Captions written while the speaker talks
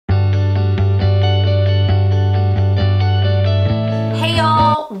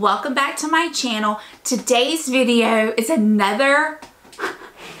welcome back to my channel. Today's video is another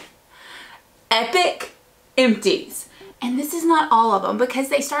epic empties. And this is not all of them because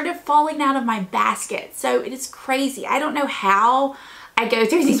they started falling out of my basket. So it is crazy. I don't know how I go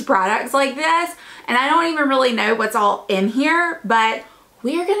through these products like this, and I don't even really know what's all in here, but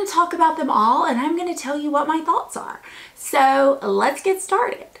we are going to talk about them all and I'm going to tell you what my thoughts are. So let's get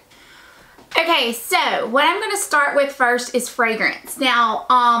started. Okay, so what I'm going to start with first is fragrance. Now,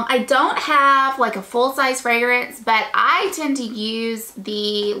 I don't have like a full-size fragrance, but I tend to use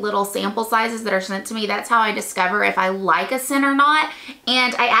the little sample sizes that are sent to me. That's how I discover if I like a scent or not.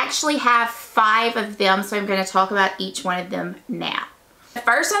 And I actually have 5 of them, so I'm going to talk about each one of them now. The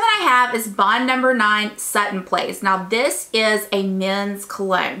first one that I have is Bond No. 9 Sutton Place. Now this is a men's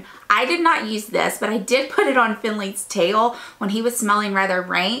cologne. I did not use this, but I did put it on Finley's tail when he was smelling rather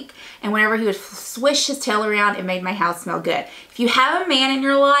rank, and whenever he would swish his tail around, it made my house smell good. If you have a man in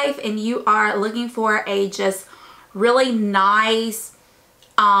your life and you are looking for a just really nice,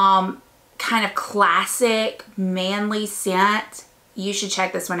 kind of classic, manly scent, you should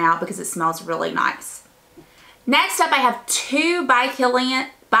check this one out because it smells really nice. Next up, I have 2 by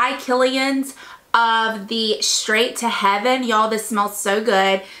Killians of the Straight to Heaven. Y'all, this smells so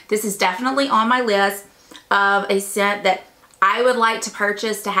good. This is definitely on my list of a scent that I would like to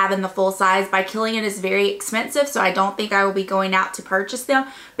purchase to have in the full size. By Killian is very expensive, so I don't think I will be going out to purchase them,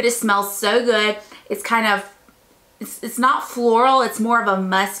 but it smells so good. It's kind of, it's not floral, it's more of a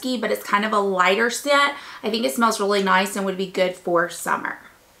musky, but it's kind of a lighter scent. I think it smells really nice and would be good for summer.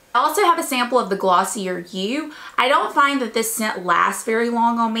 I also have a sample of the Glossier You. I don't find that this scent lasts very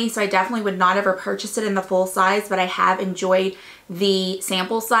long on me, so I definitely would not ever purchase it in the full size, but I have enjoyed the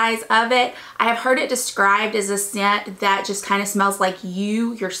sample size of it. I have heard it described as a scent that just kind of smells like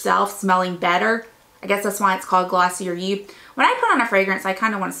you yourself smelling better. I guess that's why it's called Glossier You. When I put on a fragrance, I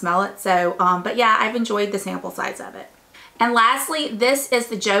kind of want to smell it, so, but yeah, I've enjoyed the sample size of it. And lastly, this is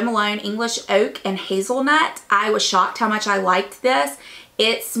the Jo Malone English Oak and Hazelnut. I was shocked how much I liked this.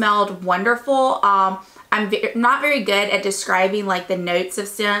 It smelled wonderful. I'm not very good at describing like the notes of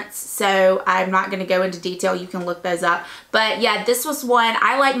scents, so I'm not going to go into detail. You can look those up. But yeah, this was one.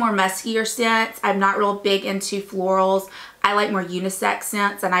 I like more muskier scents. I'm not real big into florals. I like more unisex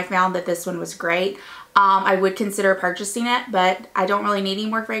scents, and I found that this one was great. I would consider purchasing it, but I don't really need any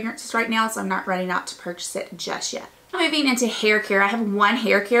more fragrances right now, so I'm not running out to purchase it just yet. Moving into hair care, I have one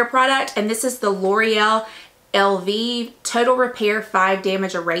hair care product, and this is the Loreal Elvive Total Repair 5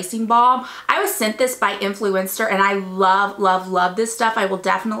 Damage Erasing Balm. I was sent this by Influencer and I love this stuff. I will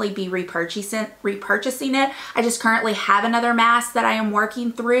definitely be repurchasing it. I just currently have another mask that I am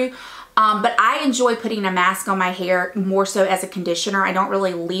working through. But I enjoy putting a mask on my hair more so as a conditioner. I don't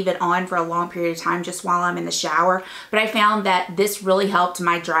really leave it on for a long period of time just while I'm in the shower. But I found that this really helped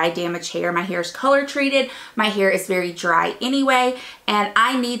my dry, damaged hair. My hair is color treated. My hair is very dry anyway. And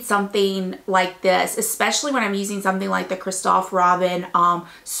I need something like this, especially when I'm using something like the Christophe Robin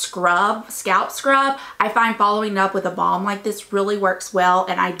scalp scrub. I find following up with a balm like this really works well,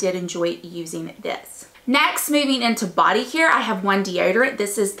 and I did enjoy using this. Next, moving into body care, I have one deodorant.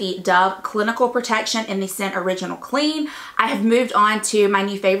 This is the Dove Clinical Protection in the scent Original Clean. I have moved on to my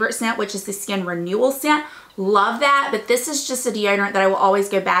new favorite scent, which is the Skin Renewal scent. Love that, but this is just a deodorant that I will always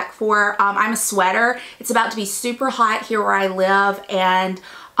go back for. I'm a sweater. It's about to be super hot here where I live, and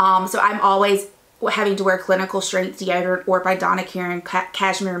so I'm always having to wear clinical strength deodorant or by Donna Karan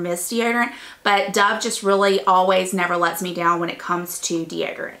Cashmere Mist deodorant, but Dove just really always never lets me down when it comes to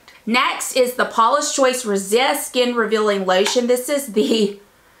deodorant. Next is the Paula's Choice Resist Skin Revealing Lotion. This is the,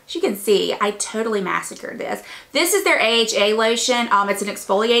 as you can see, I totally massacred this. This is their AHA lotion. It's an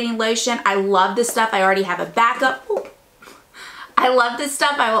exfoliating lotion. I love this stuff. I already have a backup. Ooh. I love this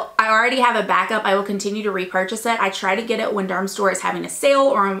stuff. I already have a backup. I will continue to repurchase it. I try to get it when Derm Store is having a sale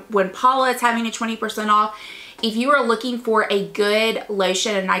or when Paula is having a 20% off. If you are looking for a good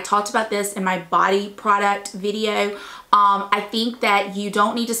lotion, and I talked about this in my body product video, I think that you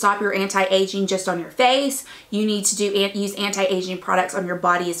don't need to stop your anti-aging just on your face. You need to use anti-aging products on your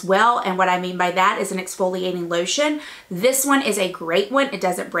body as well. And what I mean by that is an exfoliating lotion. This one is a great one. It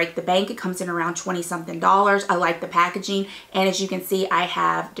doesn't break the bank. It comes in around $20-something. I like the packaging. And as you can see, I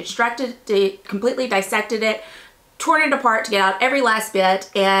have completely dissected it, torn it apart to get out every last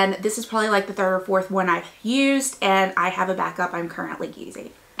bit, and this is probably like the 3rd or 4th one I've used, and I have a backup I'm currently using.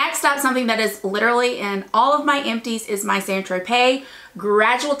 Next up, something that is literally in all of my empties is my Tropez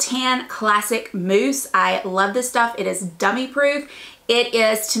Gradual Tan Classic Mousse. I love this stuff. It is dummy proof. It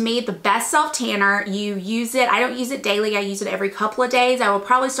is, to me, the best self-tanner. You use it. I don't use it daily. I use it every couple of days. I will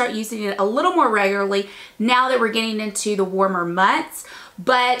probably start using it a little more regularly now that we're getting into the warmer months.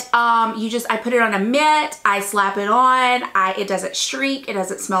 But I put it on a mitt, I slap it on, it doesn't streak, it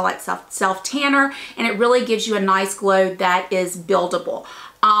doesn't smell like self-tanner, and it really gives you a nice glow that is buildable.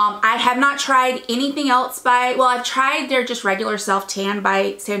 I have not tried anything else I've tried their just regular self-tan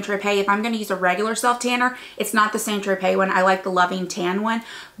by Saint Tropez. If I'm going to use a regular self-tanner, it's not the Saint Tropez one. I like the Loving Tan one,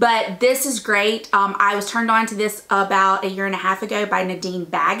 but this is great. I was turned on to this about 1.5 years ago by Nadine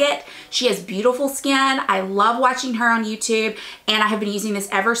Baggett. She has beautiful skin. I love watching her on YouTube, and I have been using this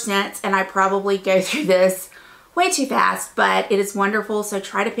ever since, and I probably go through this way too fast, but it is wonderful. So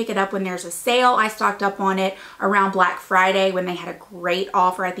try to pick it up when there's a sale. I stocked up on it around Black Friday when they had a great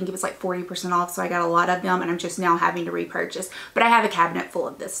offer. I think it was like 40% off, so I got a lot of them, and I'm just now having to repurchase. But I have a cabinet full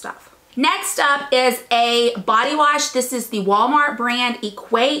of this stuff. Next up is a body wash. This is the Walmart brand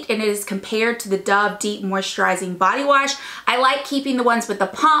Equate, and it is compared to the Dove Deep Moisturizing Body Wash. I like keeping the ones with the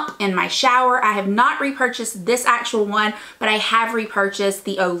pump in my shower. I have not repurchased this actual one, but I have repurchased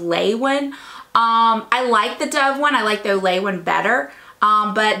the Olay one. I like the Dove one. I like the Olay one better.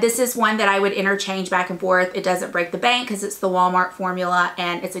 But this is one that I would interchange back and forth. It doesn't break the bank because it's the Walmart formula,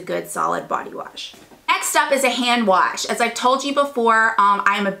 and it's a good solid body wash. Next up is a hand wash. As I've told you before,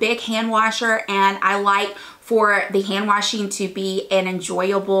 I am a big hand washer, and I like for the hand washing to be an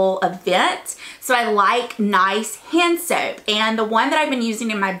enjoyable event. So I like nice hand soap. And the one that I've been using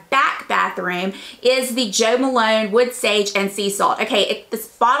in my back bathroom is the Jo Malone Wood Sage and Sea Salt. Okay, this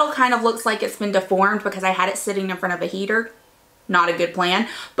bottle kind of looks like it's been deformed because I had it sitting in front of a heater. Not a good plan,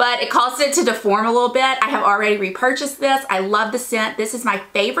 but it caused it to deform a little bit. I have already repurchased this. I love the scent. This is my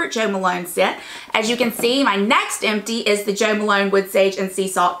favorite Jo Malone scent. As you can see, my next empty is the Jo Malone Wood Sage and Sea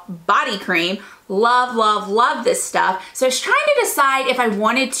Salt Body Cream. Love, love, love this stuff. So I was trying to decide if I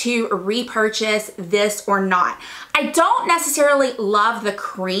wanted to repurchase this or not. I don't necessarily love the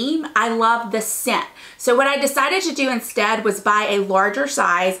cream. I love the scent. So what I decided to do instead was buy a larger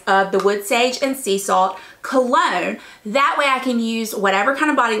size of the Wood Sage and Sea Salt cologne. That way I can use whatever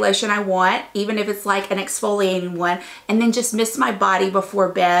kind of body lotion I want, even if it's like an exfoliating one, and then just mist my body before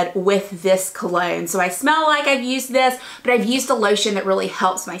bed with this cologne. So I smell like I've used this, but I've used a lotion that really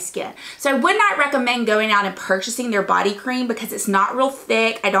helps my skin. So I would not recommend going out and purchasing their body cream because it's not real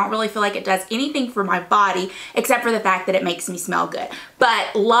thick. I don't really feel like it does anything for my body except for the fact that it makes me smell good.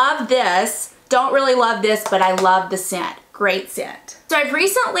 But love this. Don't really love this, but I love the scent. Great scent. So I've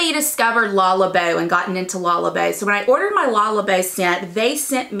recently discovered Labo and gotten into Labo. So when I ordered my Labo scent, they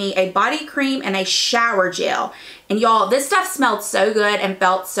sent me a body cream and a shower gel. And y'all, this stuff smelled so good and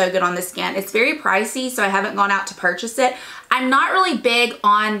felt so good on the skin. It's very pricey, so I haven't gone out to purchase it. I'm not really big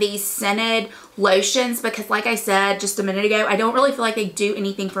on these scented lotions because, like I said just a minute ago, I don't really feel like they do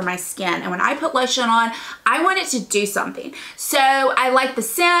anything for my skin. And when I put lotion on, I want it to do something. So I like the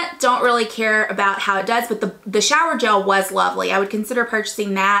scent, don't really care about how it does, but the shower gel was lovely. I would consider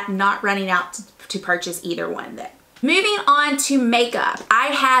purchasing that, not running out to purchase either one then. Moving on to makeup, I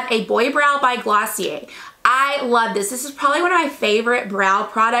have a Boy Brow by Glossier. I love this. This is probably one of my favorite brow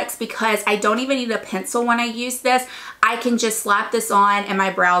products because I don't even need a pencil when I use this. I can just slap this on and my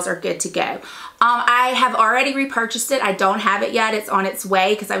brows are good to go. I have already repurchased it. I don't have it yet. It's on its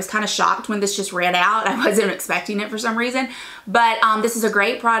way because I was kind of shocked when this just ran out. I wasn't expecting it for some reason, but this is a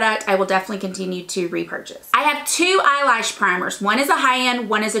great product. I will definitely continue to repurchase. I have two eyelash primers. One is a high-end,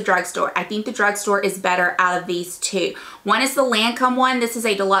 one is a drugstore. I think the drugstore is better out of these two. One is the Lancome one. This is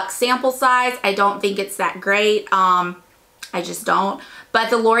a deluxe sample size. I don't think it's that great. I just don't. But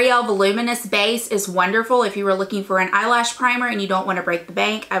the L'Oreal Voluminous Base is wonderful. If you were looking for an eyelash primer and you don't want to break the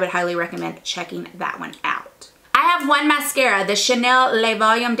bank, I would highly recommend checking that one out. I have one mascara, the Chanel Le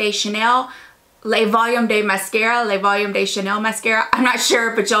Volume de Chanel. Le Volume de Mascara, Le Volume de Chanel Mascara. I'm not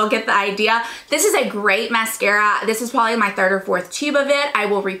sure, but y'all get the idea. This is a great mascara. This is probably my third or fourth tube of it. I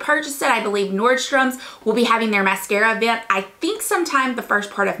will repurchase it. I believe Nordstrom's will be having their mascara event, I think sometime the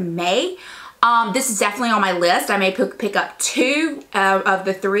first part of May. This is definitely on my list. I may pick up two of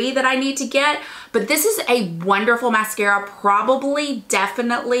the three that I need to get, but this is a wonderful mascara, probably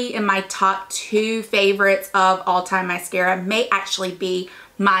definitely in my top 2 favorites of all-time mascara, may actually be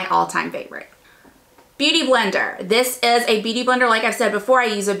my all-time favorite. Beauty blender. This is a beauty blender. Like I've said before, I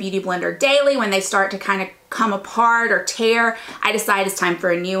use a beauty blender daily. When they start to kind of come apart or tear, I decide it's time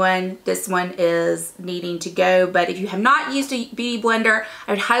for a new one. This one is needing to go, but if you have not used a beauty blender,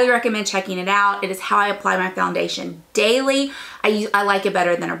 I would highly recommend checking it out. It is how I apply my foundation daily. I like it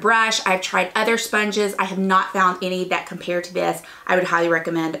better than a brush. I've tried other sponges. I have not found any that compare to this. I would highly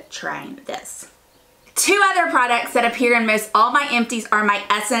recommend trying this. Two other products that appear in most all my empties are my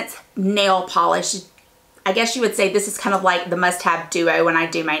Essence nail polish. I guess you would say this is kind of like the must-have duo when I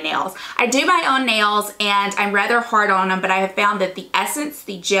do my nails. I do my own nails and I'm rather hard on them, but I have found that the Essence,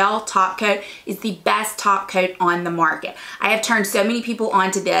 the gel top coat, is the best top coat on the market. I have turned so many people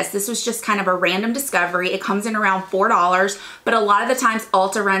onto this. This was just kind of a random discovery. It comes in around $4, but a lot of the times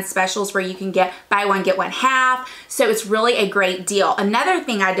Ulta runs specials where you can get buy one, get one half. So it's really a great deal. Another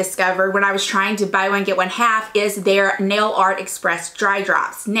thing I discovered when I was trying to buy one, get one half is their Nail Art Express Dry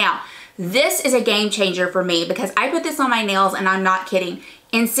Drops. Now, this is a game changer for me because I put this on my nails and I'm not kidding.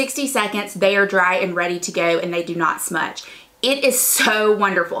 In 60 seconds, they are dry and ready to go and they do not smudge. It is so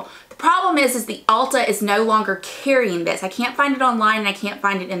wonderful. The problem is the Ulta is no longer carrying this. I can't find it online and I can't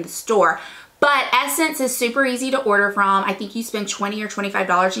find it in the store. But Essence is super easy to order from. I think you spend $20 or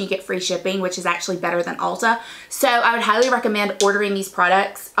 $25 and you get free shipping, which is actually better than Ulta. So I would highly recommend ordering these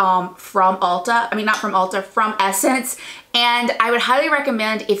products from Ulta. I mean, not from Ulta, from Essence. And I would highly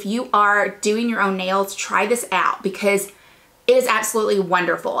recommend if you are doing your own nails, try this out because it is absolutely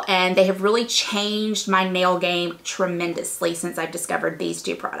wonderful. And they have really changed my nail game tremendously since I've discovered these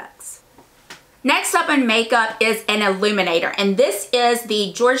two products. Next up in makeup is an illuminator, and this is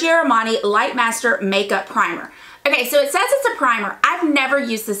the Giorgio Armani Light Master Makeup Primer. Okay, so it says it's a primer. I've never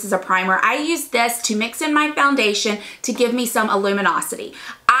used this as a primer. I use this to mix in my foundation to give me some luminosity.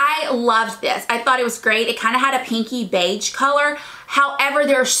 I loved this. I thought it was great. It kind of had a pinky beige color. However,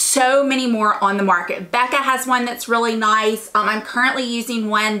 there are so many more on the market. Becca has one that's really nice. I'm currently using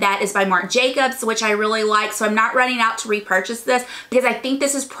one that is by Marc Jacobs, which I really like. So I'm not running out to repurchase this because I think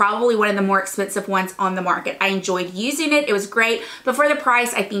this is probably one of the more expensive ones on the market. I enjoyed using it. It was great. But for the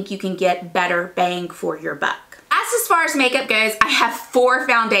price, I think you can get better bang for your buck. As far as makeup goes, I have 4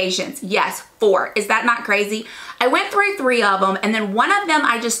 foundations. Yes, 4. Is that not crazy? I went through 3 of them and then one of them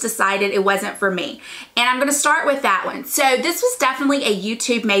I just decided it wasn't for me. And I'm gonna start with that one. So this was definitely a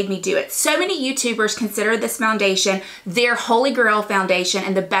YouTube made me do it. So many YouTubers consider this foundation their holy grail foundation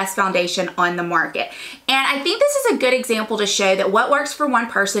and the best foundation on the market. And I think this is a good example to show that what works for one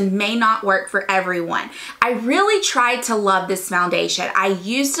person may not work for everyone. I really tried to love this foundation. I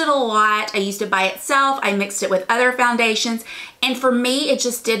used it a lot. I used it by itself. I mixed it with other foundations. And for me, it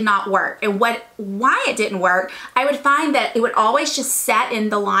just did not work. And why it didn't work, I would find that it would always just set in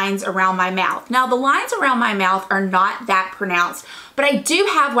the lines around my mouth. Now, the lines around my mouth are not that pronounced, but I do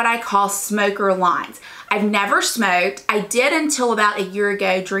have what I call smoker lines. I've never smoked. I did until about a year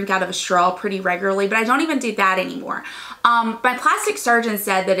ago drink out of a straw pretty regularly, but I don't even do that anymore. My plastic surgeon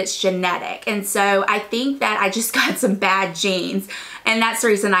said that it's genetic, and so I think that I just got some bad genes, and that's the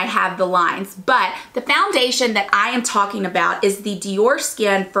reason I have the lines. But the foundation that I am talking about is the Dior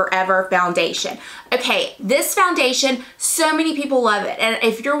Skin Forever foundation. Okay, this foundation, so many people love it, and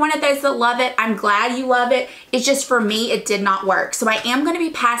if you're one of those that love it, I'm glad you love it. It's just for me, it did not work. So I am going to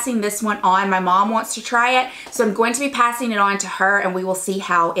be passing this one on. My mom wants to try it, so I'm going to be passing it on to her, and we will see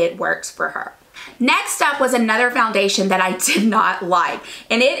how it works for her. Next up was another foundation that I did not like,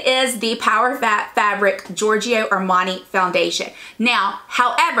 and it is the Power Fat Fabric Giorgio Armani foundation. Now,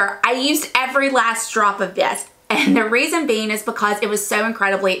 however, I used every last drop of this, and the reason being is because it was so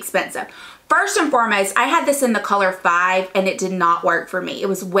incredibly expensive. First and foremost, I had this in the color 5 and it did not work for me. It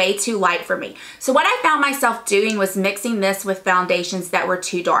was way too light for me. So what I found myself doing was mixing this with foundations that were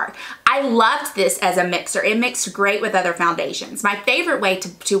too dark. I loved this as a mixer. It mixed great with other foundations. My favorite way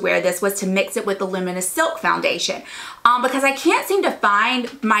to wear this was to mix it with the Luminous Silk foundation because I can't seem to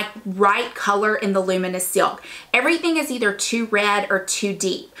find my right color in the Luminous Silk. Everything is either too red or too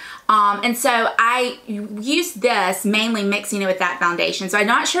deep. And so I use this mainly mixing it with that foundation. So I'm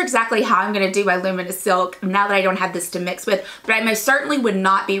not sure exactly how I'm going to do my Luminous Silk now that I don't have this to mix with, but I most certainly would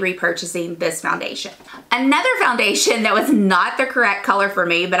not be repurchasing this foundation. Another foundation that was not the correct color for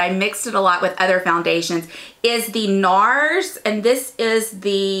me, but I mixed it a lot with other foundations, is the Nars, and this is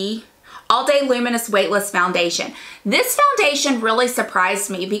the All Day Luminous Weightless foundation. This foundation really surprised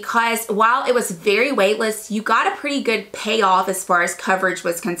me because while it was very weightless, you got a pretty good payoff as far as coverage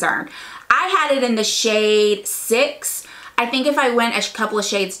was concerned. I had it in the shade 6. I think if I went a couple of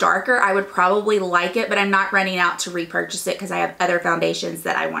shades darker, I would probably like it, but I'm not running out to repurchase it because I have other foundations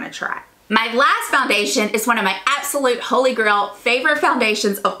that I want to try. My last foundation is one of my absolute holy grail favorite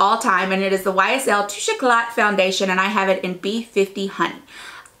foundations of all time, and it is the YSL Touche Eclat foundation, and I have it in B50 Honey.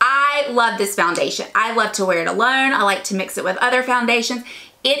 I love this foundation. I love to wear it alone. I like to mix it with other foundations.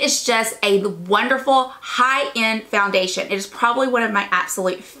 It is just a wonderful high-end foundation. It is probably one of my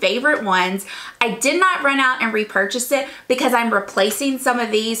absolute favorite ones. I did not run out and repurchase it because I'm replacing some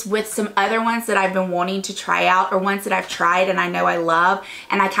of these with some other ones that I've been wanting to try out, or ones that I've tried and I know I love,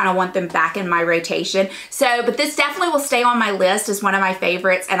 and I kind of want them back in my rotation. So, but this definitely will stay on my list as one of my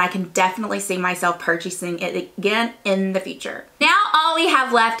favorites, and I can definitely see myself purchasing it again in the future. Now all we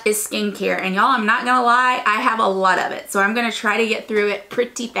have left is skincare, and y'all, I'm not gonna lie, I have a lot of it, so I'm gonna try to get through it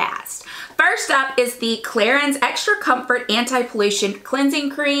pretty fast. First up is the Clarins Extra Comfort Anti-Pollution Cleansing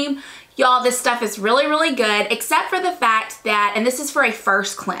Cream. Y'all, this stuff is really, really good, except for the fact that, and this is for a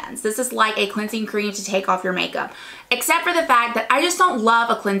first cleanse. This is like a cleansing cream to take off your makeup. Except for the fact that I just don't love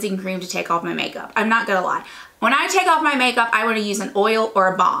a cleansing cream to take off my makeup. I'm not gonna lie. When I take off my makeup, I wanna use an oil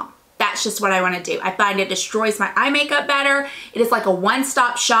or a balm. That's just what I want to do. I find it destroys my eye makeup better. It is like a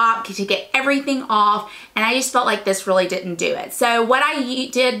one-stop shop to get everything off, and I just felt like this really didn't do it. So what I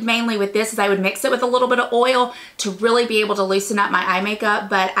did mainly with this is I would mix it with a little bit of oil to really be able to loosen up my eye makeup,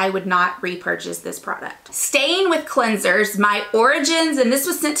 but I would not repurchase this product. Staying with cleansers, my Origins, and this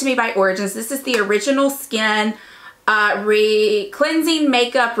was sent to me by Origins. This is the Original Skin Cleansing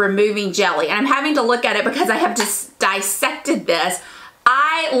Makeup Removing Jelly, and I'm having to look at it because I have just dissected this.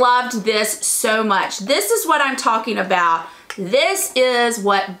 I loved this so much. This is what I'm talking about. This is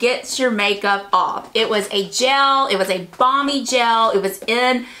what gets your makeup off. It was a gel, it was a balmy gel, it was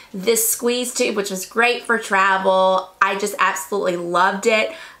in this squeeze tube, which was great for travel. I just absolutely loved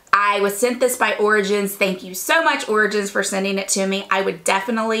it. I was sent this by Origins. Thank you so much, Origins, for sending it to me. I would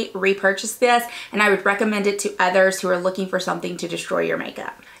definitely repurchase this, and I would recommend it to others who are looking for something to destroy your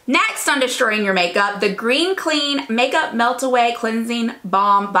makeup. Next on destroying your makeup, the Green Clean Makeup Melt Away Cleansing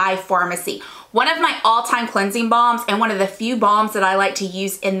Balm by Farmacy. One of my all-time cleansing balms, and one of the few balms that I like to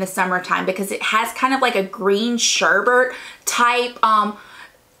use in the summertime because it has kind of like a green sherbet type,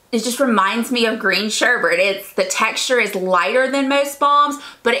 it just reminds me of green sherbet. The texture is lighter than most balms,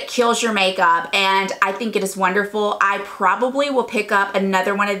 but it kills your makeup, and I think it is wonderful. I probably will pick up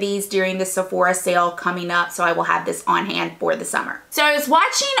another one of these during the Sephora sale coming up, so I will have this on hand for the summer. So I was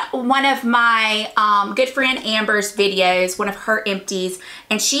watching one of my good friend Amber's videos, one of her empties,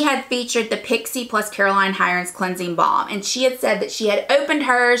 and she had featured the Pixi plus Caroline Hirons Cleansing Balm, and she had said that she had opened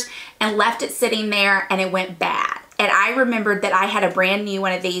hers and left it sitting there and it went bad. And I remembered that I had a brand new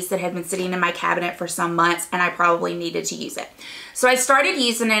one of these that had been sitting in my cabinet for some months, and I probably needed to use it. So I started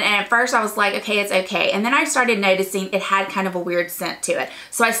using it, and at first I was like, okay, it's okay. And then I started noticing it had kind of a weird scent to it.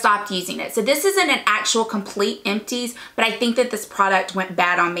 So I stopped using it. So this isn't an actual complete empties, but I think that this product went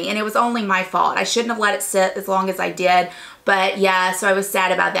bad on me, and it was only my fault. I shouldn't have let it sit as long as I did. But yeah, so I was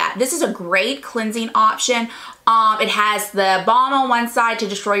sad about that. This is a great cleansing option. It has the balm on one side to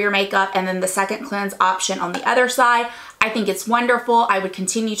destroy your makeup, and then the second cleanse option on the other side. I think it's wonderful. I would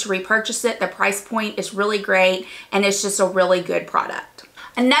continue to repurchase it. The price point is really great, and it's just a really good product.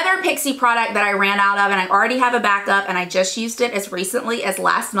 Another Pixi product that I ran out of, and I already have a backup, and I just used it as recently as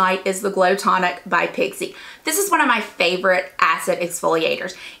last night, is the Glow Tonic by Pixi. This is one of my favorite acid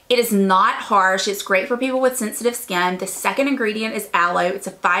exfoliators. It is not harsh. It's great for people with sensitive skin. The second ingredient is aloe. It's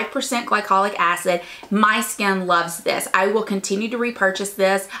a 5% glycolic acid. My skin loves this. I will continue to repurchase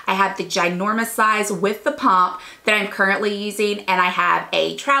this. I have the ginormous size with the pump that I'm currently using, and I have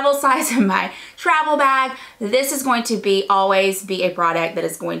a travel size in my travel bag. This is going to always be a product that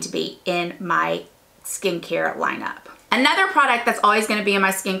is going to be in my skincare lineup. Another product that's always going to be in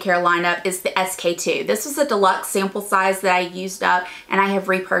my skincare lineup is the SK2. This was a deluxe sample size that I used up, and I have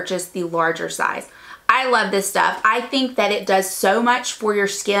repurchased the larger size. I love this stuff. I think that it does so much for your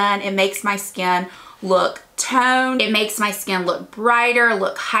skin. It makes my skin look toned. It makes my skin look brighter,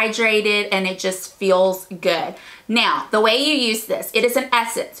 look hydrated, and it just feels good. Now, the way you use this, it is an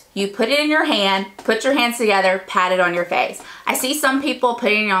essence. You put it in your hand, put your hands together, pat it on your face. I see some people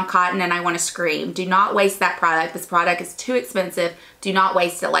putting it on cotton, and I want to scream. Do not waste that product. This product is too expensive. Do not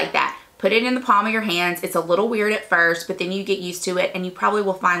waste it like that. Put it in the palm of your hands. It's a little weird at first, but then you get used to it, and you probably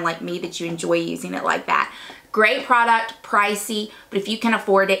will find, like me, that you enjoy using it like that. Great product, pricey, but if you can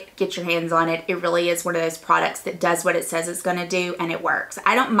afford it, get your hands on it. It really is one of those products that does what it says it's going to do, and it works.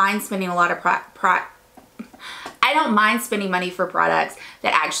 I don't mind spending a lot of I don't mind spending money for products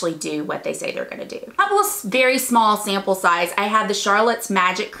that actually do what they say they're going to do. A couple of very small sample size. I have the Charlotte's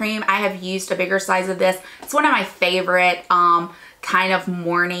Magic Cream. I have used a bigger size of this. It's one of my favorite kind of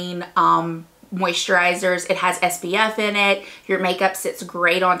morning moisturizers. It has SPF in it. Your makeup sits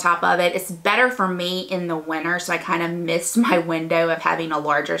great on top of it. It's better for me in the winter, so I kind of missed my window of having a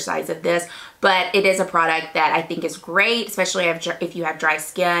larger size of this, but it is a product that I think is great, especially if you have dry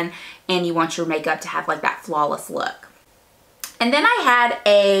skin and you want your makeup to have like that flawless look. And then I had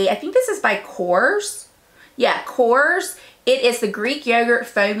I think this is by Kors. Yeah, Kors. It is the Greek Yogurt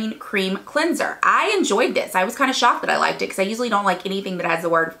Foaming Cream Cleanser. I enjoyed this. I was kind of shocked that I liked it because I usually don't like anything that has the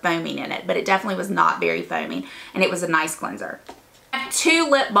word foaming in it, but it definitely was not very foaming, and it was a nice cleanser. I have 2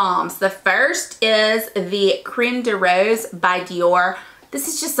 lip balms. The first is the Creme de Rose by Dior. This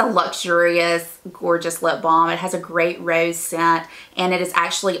is just a luxurious, gorgeous lip balm. It has a great rose scent, and it is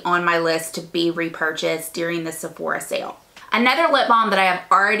actually on my list to be repurchased during the Sephora sale. Another lip balm that I have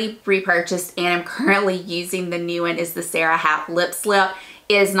already repurchased and I'm currently using the new one is the Sara Happ Lip Slip.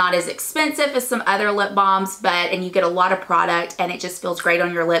 It is not as expensive as some other lip balms, and you get a lot of product and it just feels great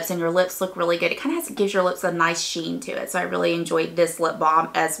on your lips and your lips look really good. It kind of gives your lips a nice sheen to it. So I really enjoyed this lip balm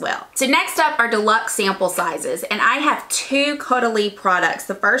as well. So next up are deluxe sample sizes, and I have 2 Caudalie products.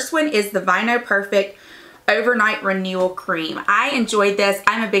 The first one is the Vino Perfect Overnight Renewal Cream. I enjoyed this.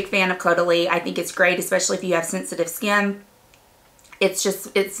 I'm a big fan of Caudalie. I think it's great, especially if you have sensitive skin.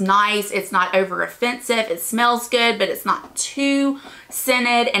 It's nice. It's not over offensive. It smells good, but it's not too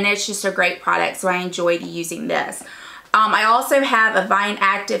scented, and it's just a great product. So I enjoyed using this. I also have a Vine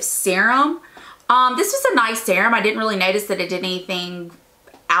Active Serum. This was a nice serum. I didn't really notice that it did anything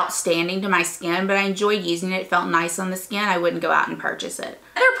outstanding to my skin, but I enjoyed using it. It felt nice on the skin. I wouldn't go out and purchase it.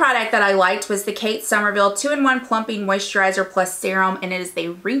 Another product that I liked was the Kate Somerville 2-in-1 Plumping Moisturizer Plus Serum, and it is the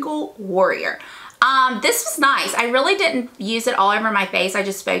Wrinkle Warrior. This was nice. I really didn't use it all over my face. I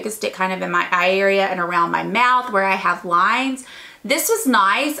just focused it kind of in my eye area and around my mouth where I have lines. This was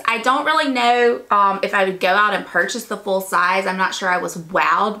nice. I don't really know if I would go out and purchase the full size. I'm not sure I was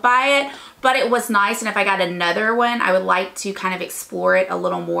wowed by it, but it was nice. And if I got another one, I would like to kind of explore it a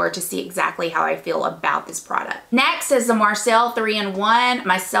little more to see exactly how I feel about this product. Next is the Marcel 3-in-1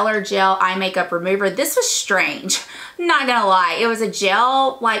 Micellar Gel Eye Makeup Remover. This was strange. I'm not gonna lie. It was a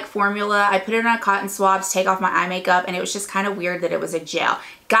gel-like formula. I put it on a cotton swab to take off my eye makeup, and it was just kind of weird that it was a gel.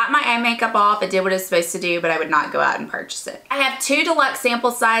 Got my eye makeup off. It did what it was supposed to do, but I would not go out and purchase it. I have 2 deluxe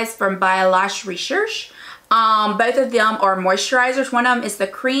sample size from By Lash Recherche. Both of them are moisturizers. One of them is the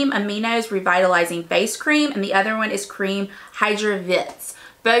Cream Aminos Revitalizing Face Cream, and the other one is Cream Hydra Vits.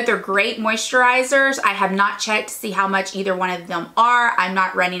 Both are great moisturizers. I have not checked to see how much either one of them are. I'm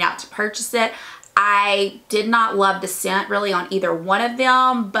not running out to purchase it. I did not love the scent really on either one of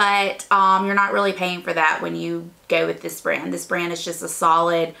them, but you're not really paying for that when you go with this brand. This brand is just a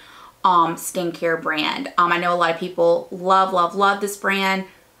solid skincare brand. I know a lot of people love this brand.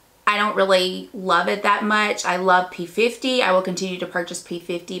 I don't really love it that much. I love P50. I will continue to purchase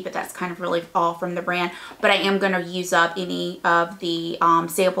P50, but that's kind of really all from the brand. But I am going to use up any of the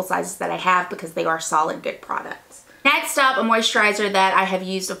sample sizes that I have because they are solid, good products. Next up, a moisturizer that I have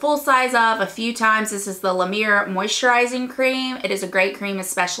used a full size of a few times. This is the La Mer Moisturizing Cream. It is a great cream,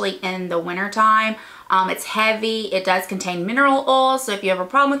 especially in the winter time. It's heavy. It does contain mineral oil, so if you have a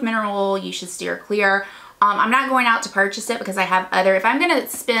problem with mineral oil, you should steer clear. I'm not going out to purchase it because I have other, if I'm going to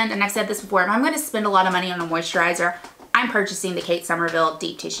spend, and I've said this before, if I'm going to spend a lot of money on a moisturizer, I'm purchasing the Kate Somerville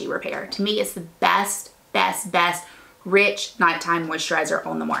Deep Tissue Repair. To me, it's the best rich nighttime moisturizer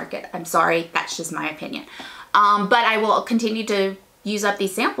on the market. I'm sorry, that's just my opinion. But I will continue to use up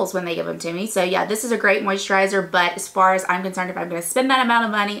these samples when they give them to me. So yeah, this is a great moisturizer, but as far as I'm concerned, if I'm going to spend that amount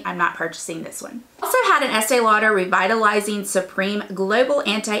of money, I'm not purchasing this one. Also had an Estee Lauder Revitalizing Supreme Global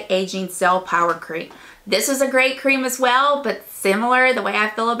Anti-Aging Cell Power Cream. This was a great cream as well, but similar the way I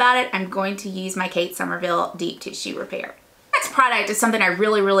feel about it, I'm going to use my Kate Somerville Deep Tissue Repair. Next product is something I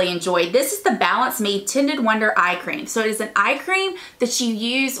really enjoyed. This is the Balance Me Tinted Wonder Eye Cream. So it is an eye cream that you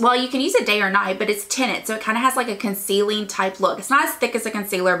use, well, you can use it day or night, but it's tinted. So it kind of has like a concealing type look. It's not as thick as a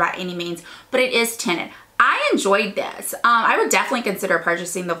concealer by any means, but it is tinted. I enjoyed this. I would definitely consider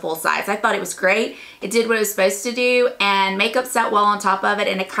purchasing the full size. I thought it was great. It did what it was supposed to do, and makeup set well on top of it,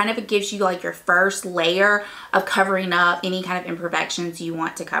 and it kind of gives you like your first layer of covering up any kind of imperfections you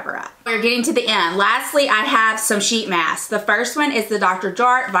want to cover up. We're getting to the end. Lastly, I have some sheet masks. The first one is the Dr.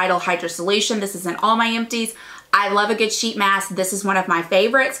 Jart Vital Hydra Solution. This is in all my empties. I love a good sheet mask. This is one of my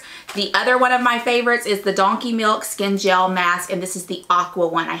favorites. The other one of my favorites is the Donkey Milk Skin Gel Mask, and this is the Aqua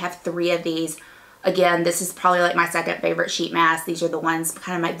one. I have 3 of these. Again, this is probably like my second favorite sheet mask. These are the ones,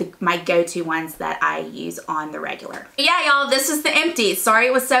 kind of my go-to ones that I use on the regular. But yeah, y'all, this is the Empties. Sorry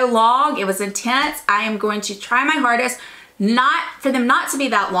it was so long. It was intense. I am going to try my hardest for them not to be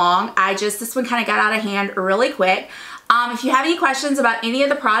that long. This one kind of got out of hand really quick. If you have any questions about any of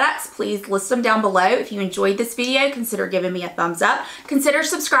the products, please list them down below. If you enjoyed this video, consider giving me a thumbs up. Consider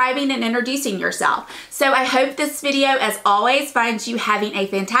subscribing and introducing yourself. So I hope this video, as always, finds you having a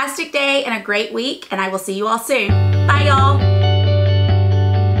fantastic day and a great week, and I will see you all soon. Bye, y'all.